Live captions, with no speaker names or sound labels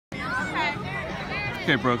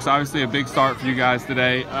Okay, Brooks, obviously a big start for you guys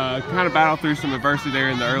today. Kind of battled through some adversity there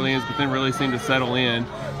in the early innings, but then really seemed to settle in.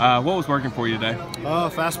 What was working for you today?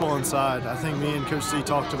 Fastball inside. I think me and Coach C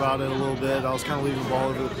talked about it a little bit. I was kind of leaving the ball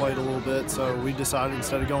over the plate a little bit, so we decided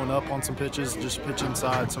instead of going up on some pitches, just pitch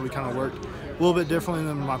inside. So we kind of worked a little bit differently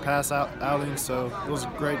than my past outings, so it was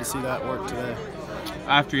great to see that work today.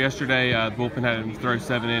 After yesterday, the bullpen had him throw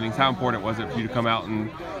 7 innings. How important was it for you to come out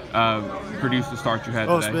and produce the start you had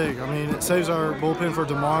today? Oh, it's big. I mean, it saves our bullpen for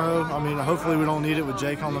tomorrow. I mean, hopefully we don't need it with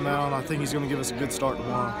Jake on the mound. I think he's going to give us a good start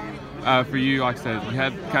tomorrow. For you, like I said, you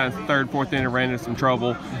had kind of third, fourth inning, ran into some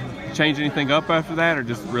trouble. Change anything up after that, or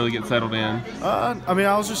just really get settled in? I mean,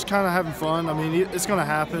 I was just kind of having fun. I mean, it's going to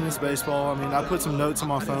happen. It's baseball. I mean, I put some notes on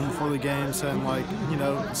my phone before the game saying, like, you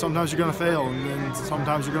know, sometimes you're going to fail and then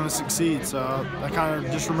sometimes you're going to succeed. So I kind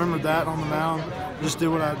of just remembered that on the mound. Just did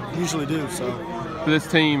what I usually do. So for this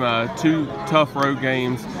team, 2 tough road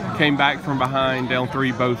games, came back from behind, down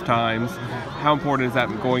 3 both times. How important is that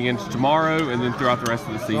going into tomorrow and then throughout the rest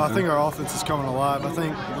of the season? Well, I think our offense is coming alive. I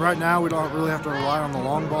think right now we don't really have to rely on the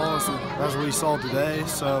long ball as we saw today.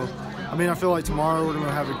 So, I mean, I feel like tomorrow we're going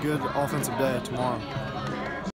to have a good offensive day tomorrow.